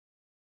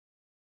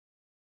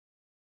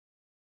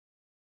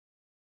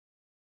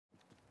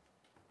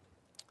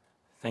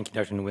Thank you,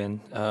 Dr. Nguyen.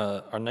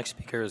 Our next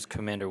speaker is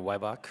Commander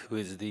Wisbach, who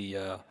is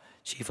the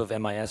Chief of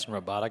MIS and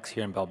Robotics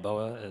here in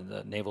Balboa at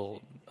the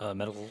Naval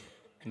Medical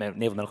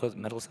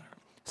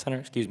Center.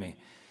 Excuse me.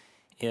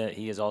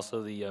 He is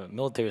also the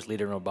military's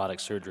leader in robotic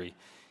surgery.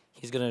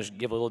 He's going to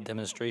give a little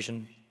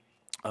demonstration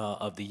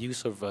of the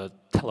use of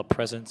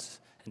telepresence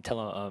and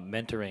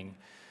telementoring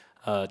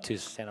to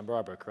Santa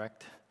Barbara,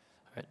 correct?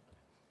 All right.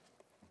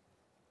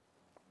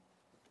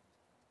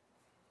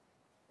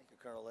 Thank you,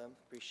 Colonel Lim.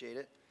 Appreciate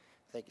it.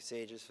 Thank you,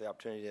 Sages, for the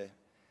opportunity to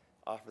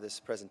offer this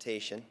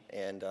presentation.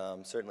 And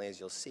certainly, as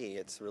you'll see,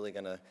 it's really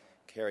going to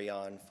carry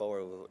on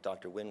forward with what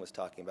Dr. Nguyen was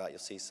talking about. You'll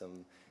see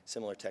some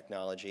similar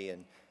technology,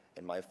 and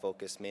my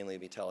focus mainly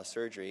will be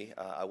telesurgery.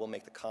 I will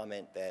make the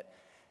comment that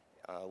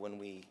when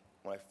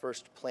I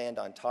first planned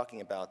on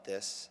talking about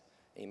this,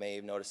 you may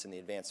have noticed in the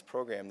advanced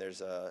program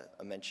there's a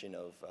mention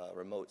of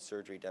remote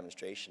surgery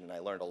demonstration, and I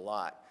learned a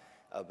lot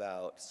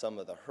about some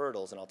of the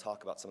hurdles, and I'll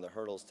talk about some of the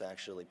hurdles to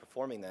actually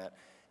performing that,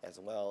 as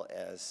well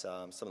as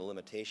some of the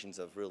limitations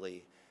of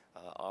really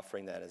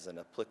offering that as an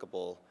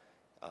applicable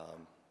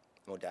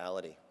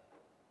modality.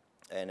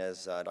 And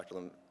as Dr.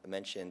 Lim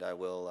mentioned, I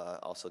will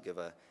also give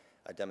a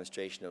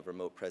demonstration of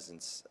remote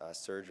presence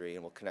surgery,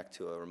 and we'll connect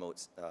to a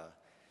remote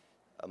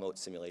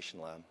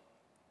simulation lab.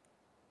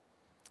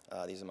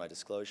 These are my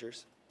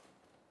disclosures.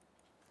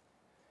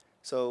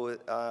 So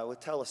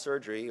with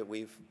telesurgery,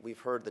 we've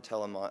heard the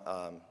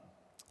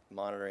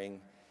telemonitoring,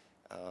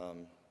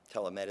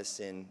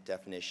 telemedicine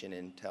definition,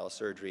 and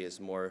telesurgery is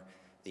more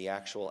the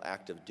actual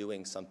act of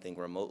doing something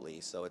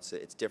remotely. So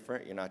it's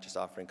different. You're not just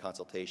offering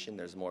consultation.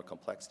 There's more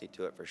complexity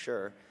to it for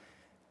sure.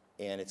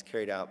 And it's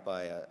carried out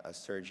by a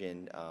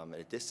surgeon at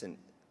a distant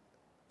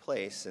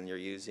place, and you're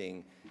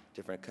using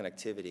different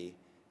connectivity,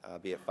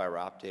 be it fiber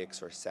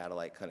optics or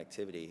satellite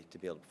connectivity, to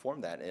be able to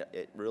perform that.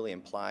 It really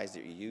implies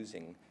that you're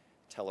using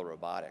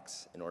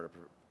telerobotics in order to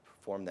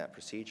perform that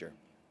procedure.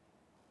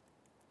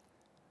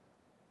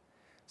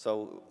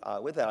 So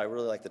with that, I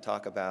really like to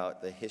talk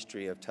about the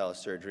history of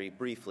telesurgery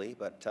briefly,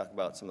 but talk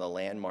about some of the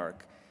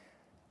landmark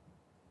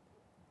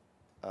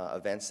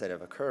events that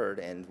have occurred,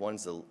 and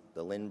one's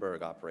the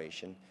Lindbergh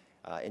Operation.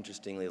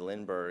 Interestingly,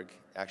 Lindbergh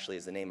actually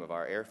is the name of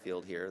our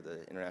airfield here,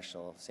 the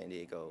International San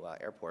Diego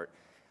Airport,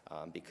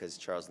 because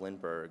Charles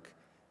Lindbergh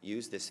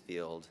used this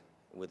field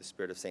with the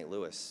Spirit of St.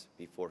 Louis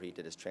before he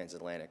did his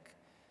transatlantic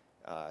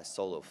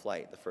solo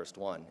flight, the first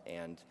one.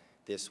 And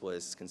this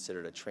was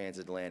considered a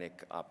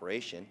transatlantic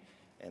operation,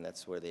 and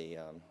that's where they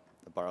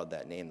borrowed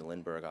that name, the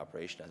Lindbergh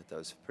Operation. I thought that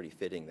was pretty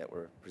fitting that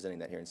we're presenting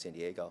that here in San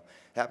Diego.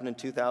 It happened in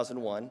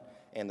 2001,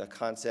 and the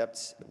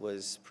concept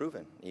was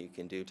proven. You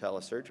can do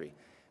telesurgery.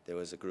 There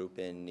was a group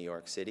in New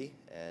York City,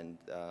 and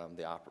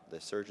the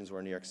surgeons were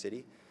in New York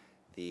City.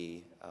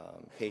 The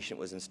patient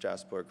was in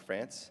Strasbourg,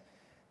 France,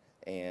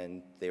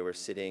 and they were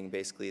sitting,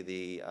 basically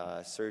the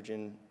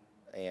surgeon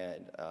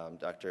and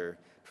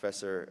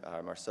Professor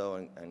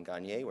Marceau and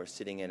Gagne were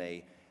sitting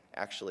in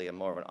actually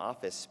more of an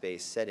office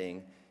space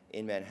setting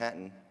in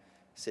Manhattan,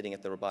 sitting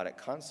at the robotic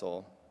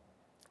console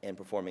and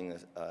performing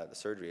the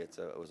surgery. It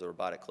was a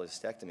robotic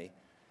cholecystectomy.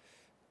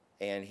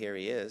 And here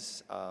he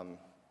is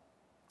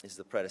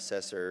the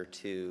predecessor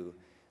to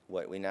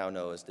what we now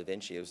know as Da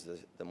Vinci. It was the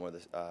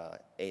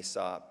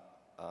ASOP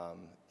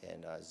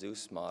and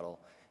Zeus model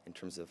in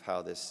terms of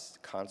how this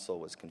console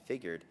was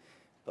configured.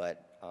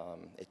 But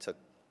it took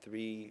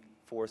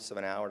 3/4 of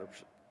an hour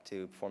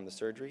to perform the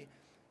surgery,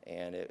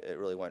 and it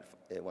really went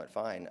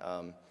fine.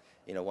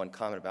 One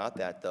comment about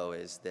that, though,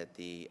 is that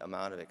the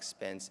amount of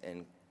expense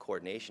and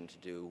coordination to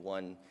do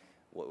what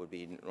would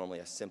be normally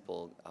a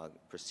simple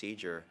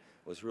procedure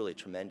was really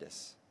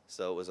tremendous.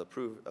 So it was a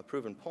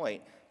proven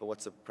point, but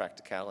what's the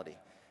practicality?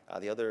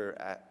 The other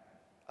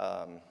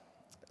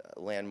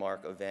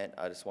landmark event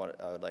I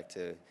would like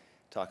to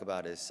talk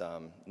about is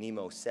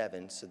NEEMO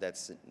 7. So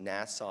that's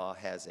NASA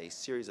has a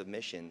series of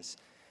missions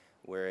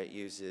where it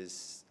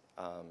uses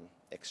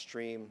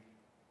extreme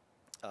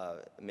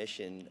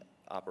mission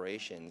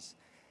operations,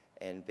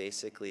 and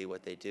basically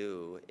what they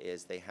do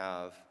is they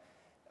have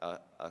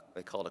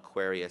they call it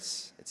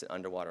Aquarius. It's an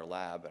underwater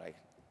lab, but I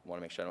want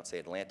to make sure I don't say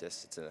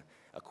Atlantis. It's an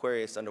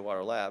Aquarius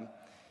underwater lab.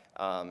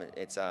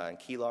 It's in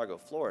Key Largo,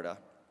 Florida,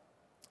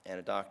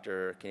 and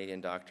a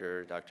Canadian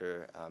doctor,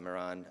 Dr.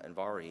 Miran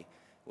Anvari,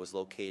 was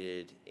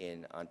located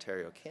in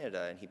Ontario,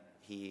 Canada, and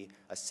he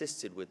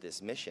assisted with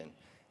this mission.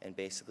 And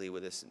basically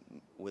with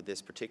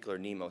this particular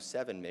NEEMO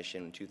 7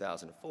 mission in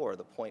 2004,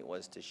 the point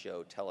was to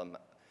show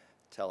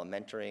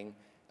telementoring,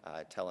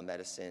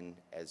 telemedicine,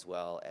 as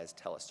well as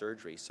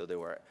telesurgery. So there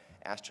were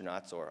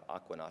astronauts, or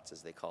aquanauts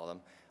as they call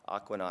them.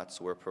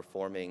 Aquanauts were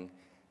performing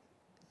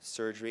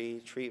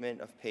surgery,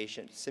 treatment of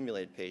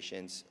simulated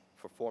patients,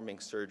 performing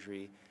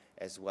surgery,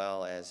 as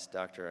well as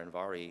Dr.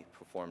 Anvari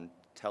performed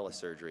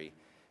telesurgery,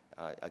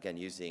 again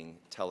using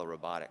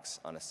telerobotics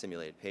on a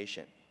simulated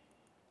patient.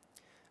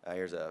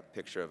 Here's a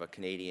picture of a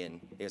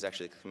Canadian. He was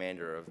actually the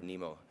commander of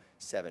NEEMO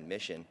 7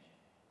 mission,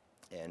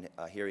 and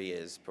here he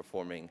is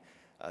performing,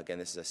 again,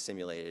 this is a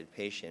simulated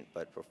patient,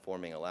 but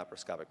performing a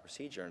laparoscopic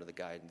procedure under the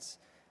guidance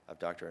of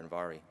Dr.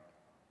 Anvari.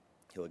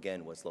 who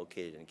again was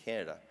located in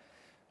Canada.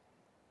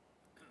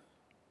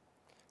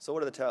 So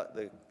what are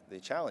the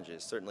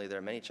challenges? Certainly there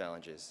are many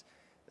challenges.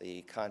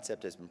 The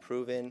concept has been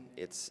proven,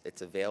 it's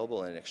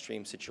available in an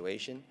extreme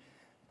situation,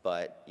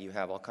 but you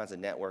have all kinds of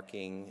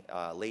networking,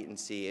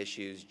 latency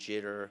issues,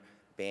 jitter,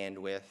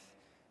 bandwidth,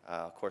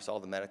 of course all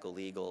the medical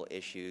legal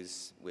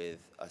issues with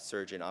a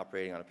surgeon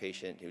operating on a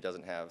patient who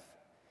doesn't have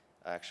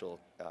actual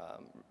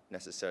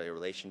necessarily a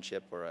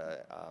relationship or a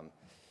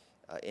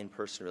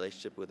in-person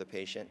relationship with the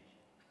patient.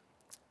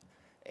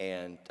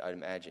 And I'd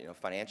imagine,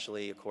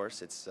 financially, of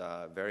course, it's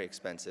very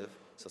expensive,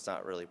 so it's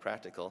not really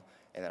practical.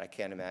 And then I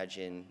can't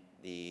imagine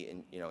the,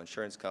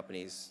 insurance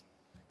companies,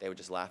 they would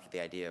just laugh at the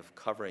idea of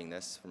covering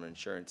this from an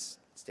insurance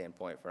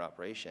standpoint for an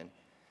operation.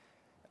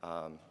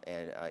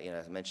 As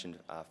I mentioned,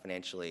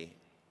 financially,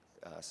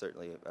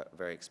 certainly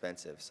very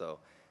expensive, so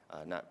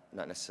not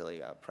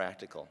necessarily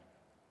practical.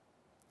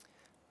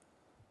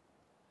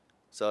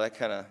 So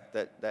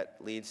that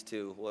leads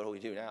to what do we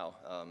do now?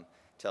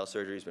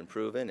 Telesurgery has been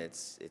proven.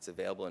 It's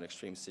available in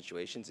extreme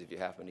situations. If you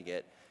happen to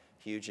get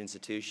huge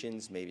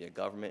institutions, maybe a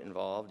government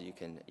involved, you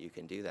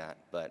can do that.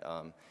 But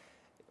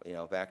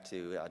back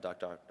to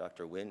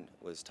Dr. Wynn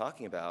was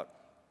talking about,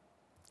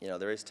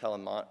 there is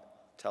telemedicine,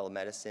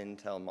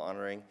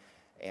 telemonitoring,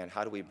 and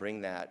how do we bring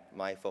that?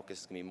 My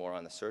focus is going to be more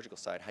on the surgical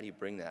side. How do you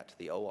bring that to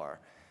the OR?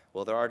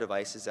 Well, there are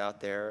devices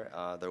out there.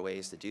 There are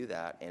ways to do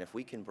that. And if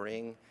we can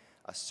bring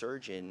a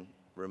surgeon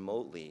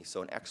remotely,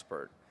 so an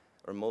expert,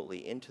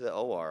 remotely into the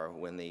OR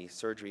when the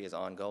surgery is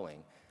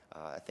ongoing,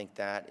 I think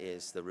that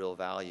is the real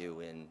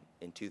value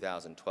in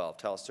 2012.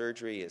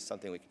 Telesurgery is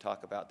something we can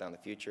talk about down the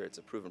future. It's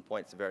a proven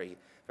point. It's a very,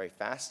 very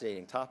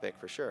fascinating topic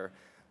for sure,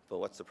 but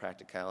what's the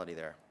practicality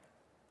there?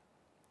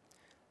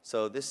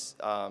 So this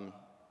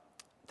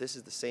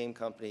is the same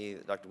company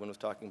that Dr. Wynn was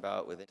talking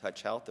about with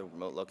Touch Health. They're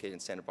remote located in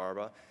Santa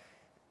Barbara.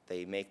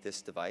 They make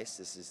this device.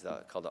 This is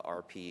called the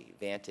RP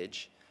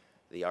Vantage.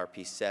 The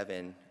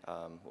RP7,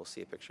 we'll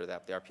see a picture of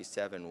that. The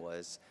RP7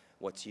 was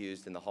what's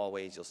used in the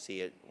hallways. You'll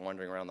see it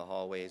wandering around the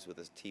hallways with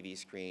a TV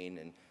screen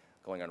and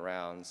going on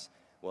rounds.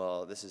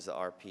 Well, this is the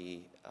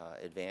RP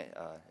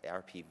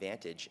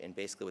Vantage, and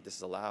basically what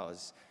this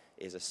allows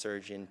is a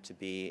surgeon to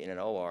be in an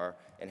OR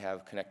and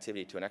have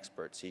connectivity to an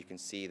expert. So you can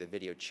see the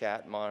video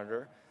chat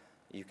monitor,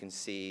 you can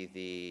see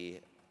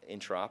the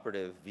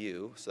intraoperative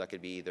view, so that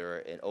could be either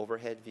an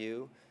overhead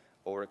view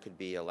or it could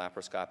be a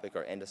laparoscopic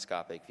or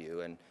endoscopic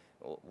view, and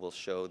we'll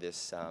show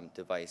this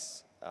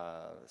device,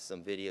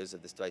 some videos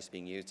of this device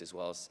being used, as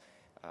well as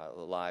a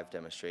live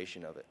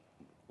demonstration of it,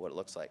 what it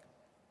looks like.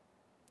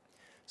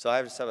 So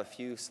I just have a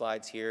few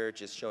slides here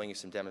just showing you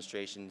some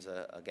demonstrations,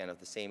 again, of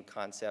the same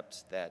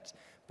concepts, that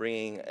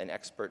bringing an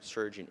expert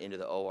surgeon into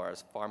the OR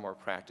is far more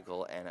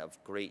practical and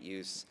of great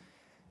use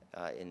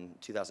in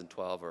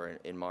 2012 or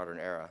in modern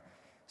era.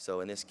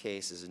 So in this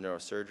case, this is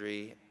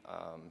neurosurgery.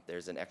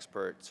 There's an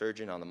expert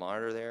surgeon on the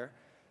monitor there,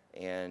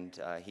 and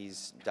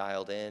he's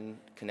dialed in,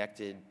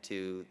 connected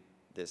to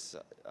this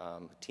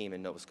team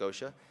in Nova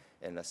Scotia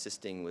and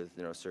assisting with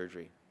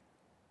neurosurgery.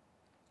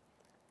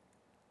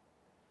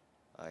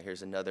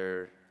 Here's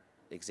another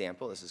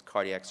example. This is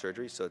cardiac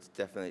surgery, so it's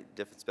definitely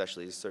different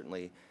specialties.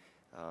 Certainly,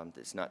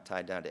 it's not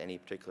tied down to any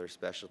particular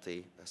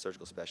specialty,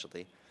 surgical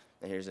specialty.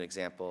 And here's an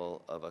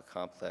example of a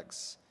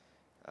complex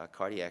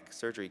cardiac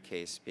surgery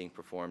case being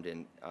performed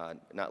in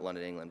not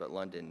London, England, but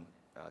London,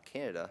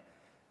 Canada.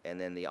 And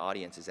then the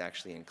audience is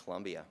actually in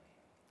Colombia.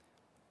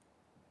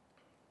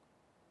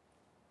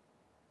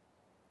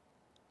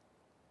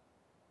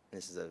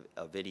 This is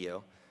a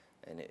video,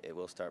 and it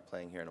will start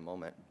playing here in a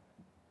moment.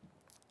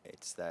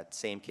 It's that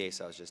same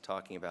case I was just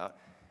talking about.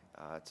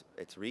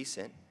 It's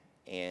recent,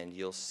 and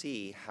you'll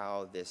see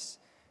how this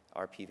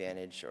RP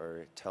Vantage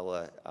or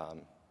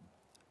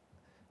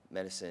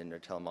medicine or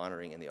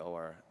telemonitoring in the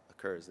OR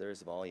occurs. There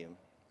is volume.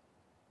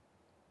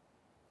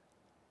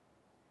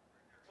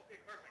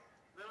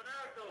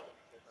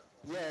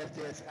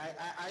 Yes.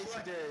 I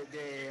see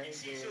the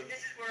So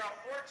this is where our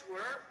ports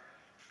were,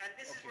 and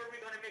this is where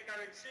we're going to make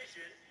our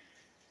incision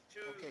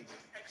to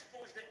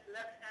expose the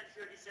left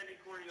anterior descending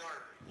coronary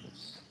artery.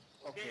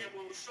 Okay, and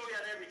we'll show you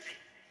on everything.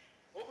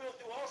 What we'll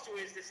do also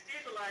is the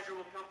stabilizer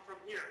will come from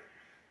here.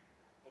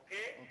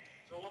 Okay?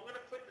 So I'm going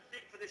to put the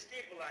thing for the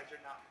stabilizer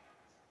now.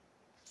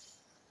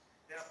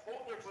 The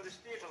holder for the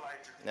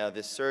stabilizer. Now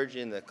this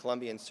surgeon, the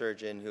Colombian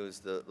surgeon, who's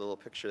the little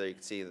picture there, you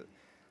can see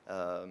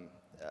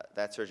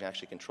that surgeon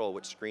actually control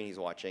which screen he's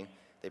watching.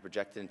 They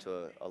project it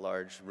into a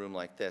large room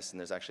like this, and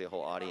there's actually a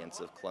whole audience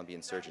of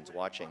Colombian surgeons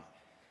watching.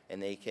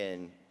 And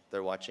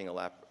they're watching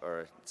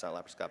it's not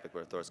a laparoscopic,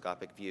 but a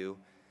thoracoscopic view,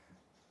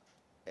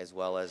 as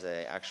well as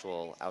an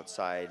actual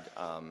outside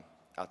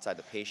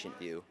the patient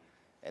view.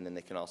 And then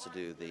they can also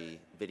do the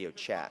video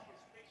chat.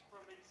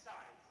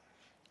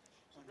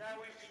 So that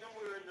way we know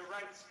we're in the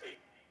right space.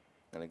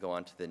 I'm going to go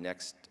on to the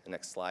next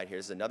slide.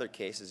 Here's another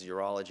case, is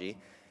urology.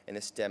 And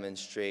this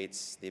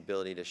demonstrates the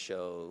ability to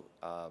show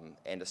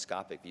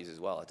endoscopic views as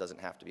well. It doesn't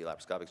have to be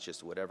laparoscopic, it's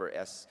just whatever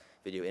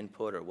video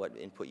input or what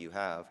input you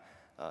have,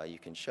 you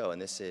can show.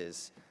 And this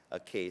is a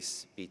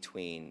case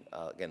between,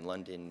 again,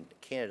 London,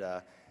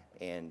 Canada,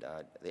 and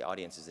the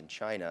audience is in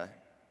China.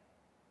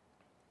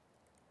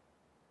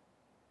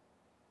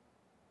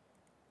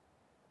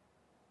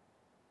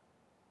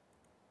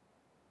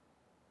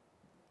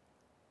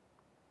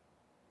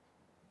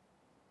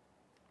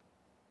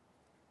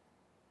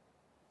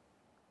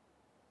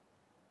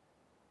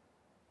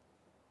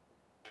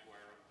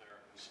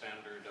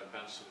 Standard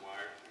Benson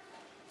wire.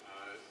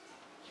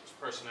 This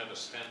person had a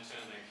stent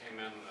in. They came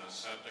in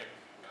septic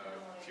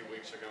a few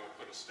weeks ago,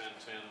 put a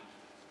stent in,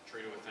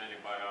 treated with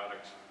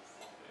antibiotics,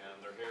 and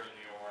they're here in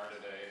the OR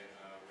today.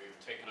 We've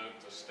taken out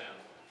the stent,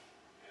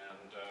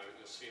 and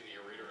you'll see the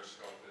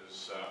ureteroscope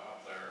is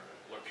up there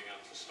looking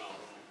at the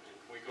stone. Can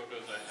we go to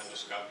the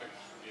endoscopic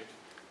view?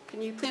 Can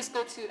you please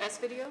go to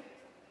S video?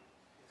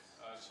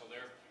 So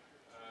there,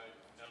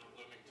 down at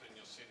Bloomington,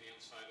 you'll see the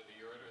inside of the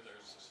ureter.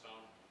 There's the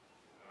stone.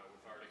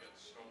 We've already got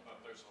the scope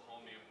up. There's a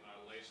holmium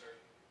laser,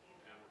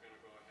 and we're going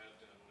to go ahead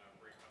and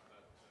break up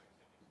that kidney.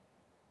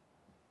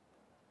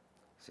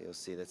 So you'll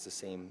see that's the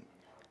same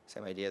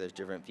idea. There's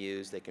different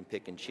views. They can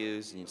pick and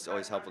choose, and it's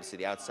always helpful to see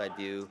the outside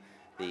view,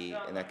 the,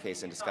 in that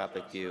case,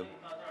 endoscopic view.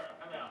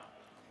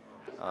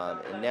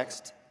 And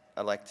next,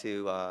 I'd like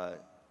to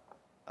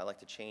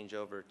change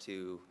over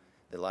to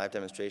the live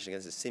demonstration.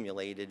 It's a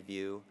simulated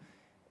view,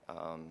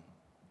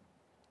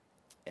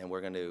 and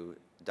we're going to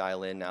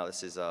dial in now.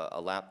 This is a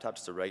laptop,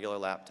 just a regular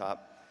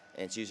laptop,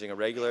 and it's using a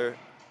regular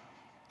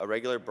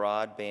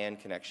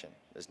broadband connection.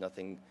 There's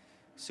nothing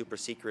super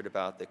secret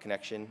about the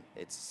connection.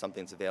 It's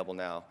something that's available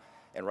now.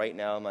 And right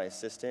now, my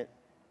assistant,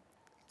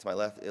 to my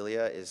left,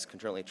 Ilya, is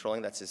currently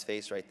controlling. That's his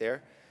face right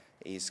there.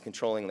 He's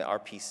controlling the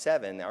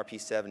RP7. The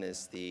RP7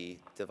 is the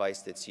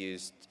device that's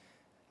used,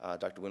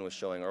 Dr. Wynn was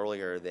showing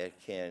earlier, that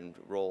can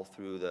roll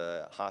through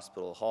the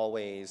hospital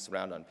hallways,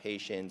 round on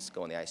patients,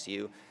 go in the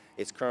ICU.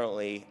 It's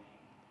currently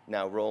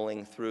now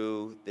rolling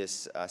through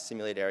this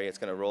simulated area. It's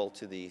going to roll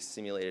to the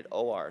simulated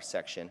OR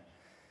section.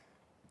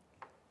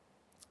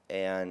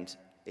 And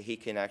he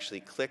can actually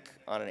click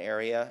on an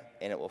area,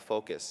 and it will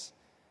focus.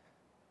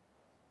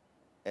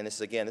 And this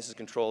is, again, this is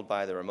controlled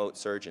by the remote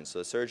surgeon.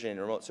 So the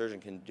remote surgeon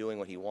can be doing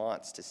what he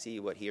wants to see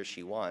what he or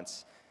she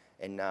wants,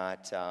 and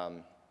not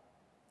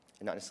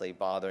necessarily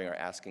bothering or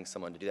asking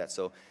someone to do that.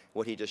 So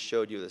what he just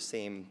showed you, the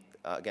same,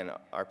 again,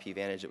 RP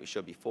Vantage that we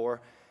showed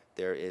before.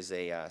 There is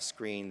a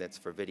screen that's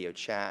for video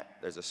chat.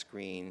 There's a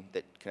screen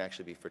that can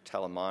actually be for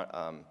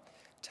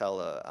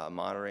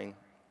telemonitoring.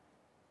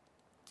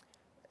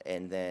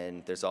 And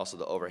then there's also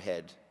the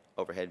overhead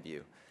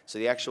view. So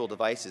the actual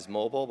device is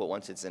mobile, but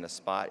once it's in a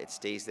spot, it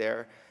stays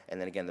there.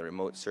 And then again, the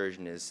remote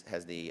surgeon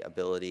has the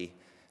ability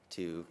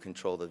to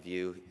control the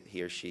view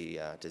he or she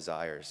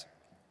desires.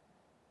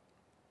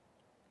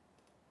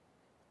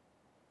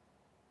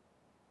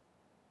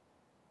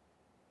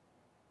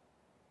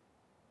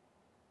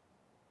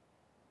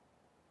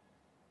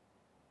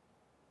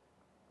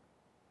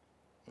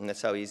 And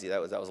that's how easy,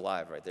 that was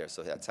live right there.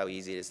 So that's how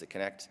easy it is to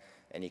connect.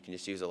 And you can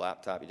just use a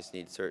laptop. You just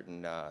need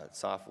certain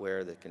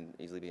software that can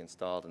easily be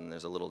installed. And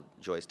there's a little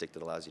joystick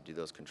that allows you to do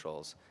those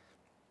controls.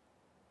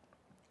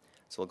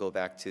 So we'll go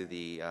back to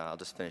the, I'll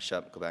just finish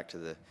up, go back to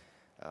the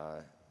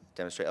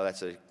demonstrate. Oh,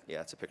 that's a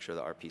picture of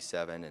the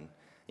RP7. And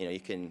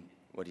you can,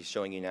 what he's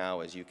showing you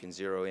now is you can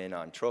zero in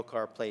on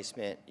trocar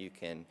placement. You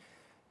can,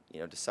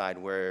 decide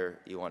where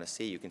you want to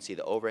see. You can see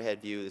the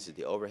overhead view. This is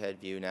the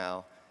overhead view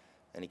now.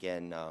 And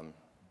again,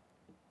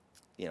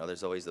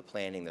 there's always the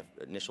planning, the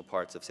initial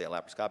parts of, say, a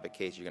laparoscopic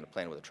case. You're going to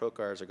plan where the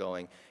trocars are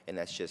going, and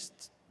that's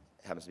just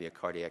happens to be a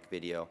cardiac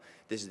video.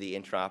 This is the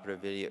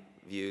intraoperative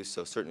view,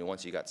 so certainly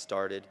once you got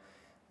started,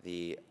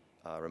 the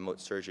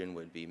remote surgeon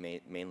would be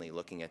mainly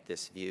looking at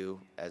this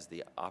view as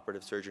the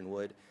operative surgeon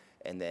would,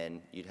 and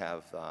then you'd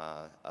have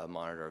a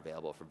monitor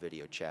available for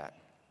video chat.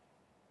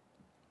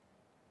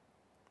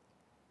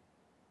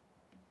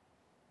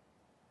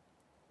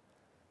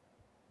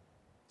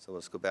 So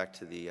let's go back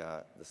to the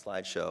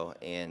slideshow,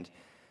 and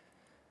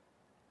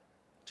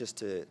just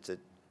to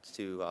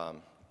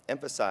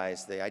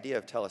emphasize, the idea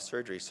of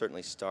telesurgery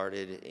certainly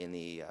started in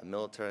the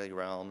military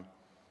realm,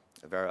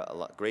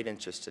 great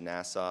interest to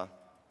NASA,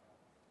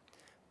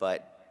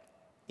 but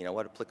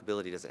what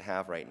applicability does it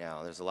have right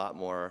now? There's a lot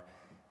more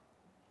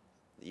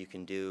that you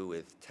can do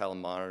with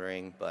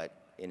telemonitoring,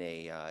 but in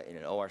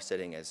an OR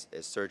setting as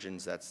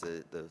surgeons, that's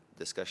the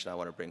discussion I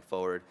want to bring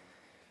forward.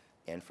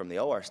 And from the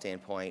OR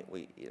standpoint,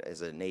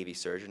 as a Navy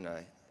surgeon,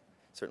 I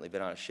certainly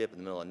been on a ship in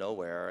the middle of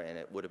nowhere, and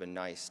it would have been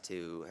nice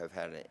to have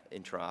had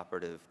an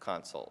intraoperative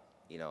consult.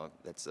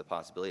 That's a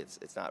possibility.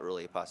 It's not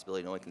really a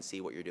possibility. No one can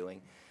see what you're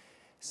doing.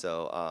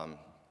 So,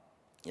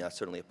 it's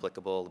certainly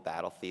applicable. The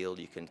battlefield,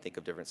 you can think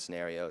of different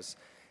scenarios.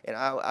 And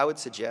I would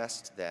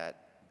suggest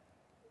that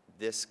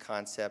this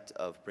concept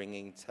of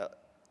bringing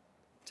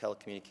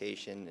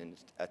telecommunication and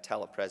a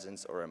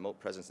telepresence or a remote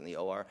presence in the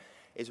OR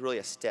is really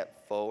a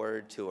step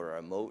forward to a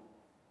remote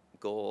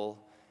goal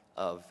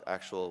of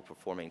actual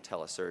performing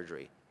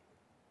telesurgery.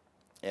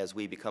 As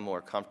we become more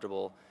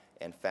comfortable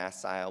and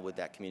facile with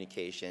that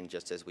communication,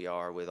 just as we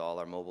are with all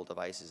our mobile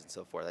devices and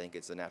so forth. I think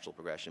it's a natural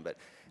progression, but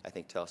I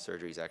think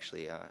telesurgery is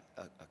actually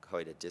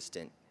quite a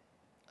distant,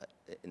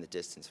 in the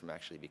distance from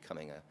actually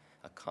becoming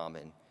a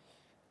common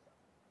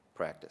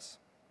practice.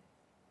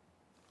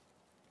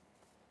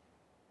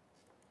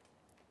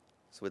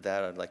 So with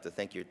that, I'd like to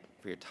thank you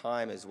for your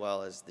time, as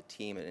well as the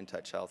team at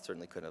InTouch Health.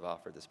 Certainly couldn't have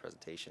offered this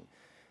presentation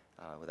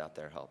without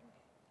their help.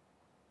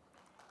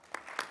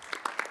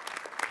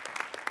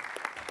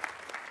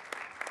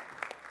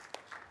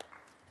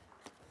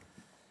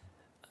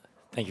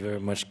 Thank you very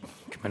much,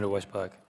 Commander Wisbach.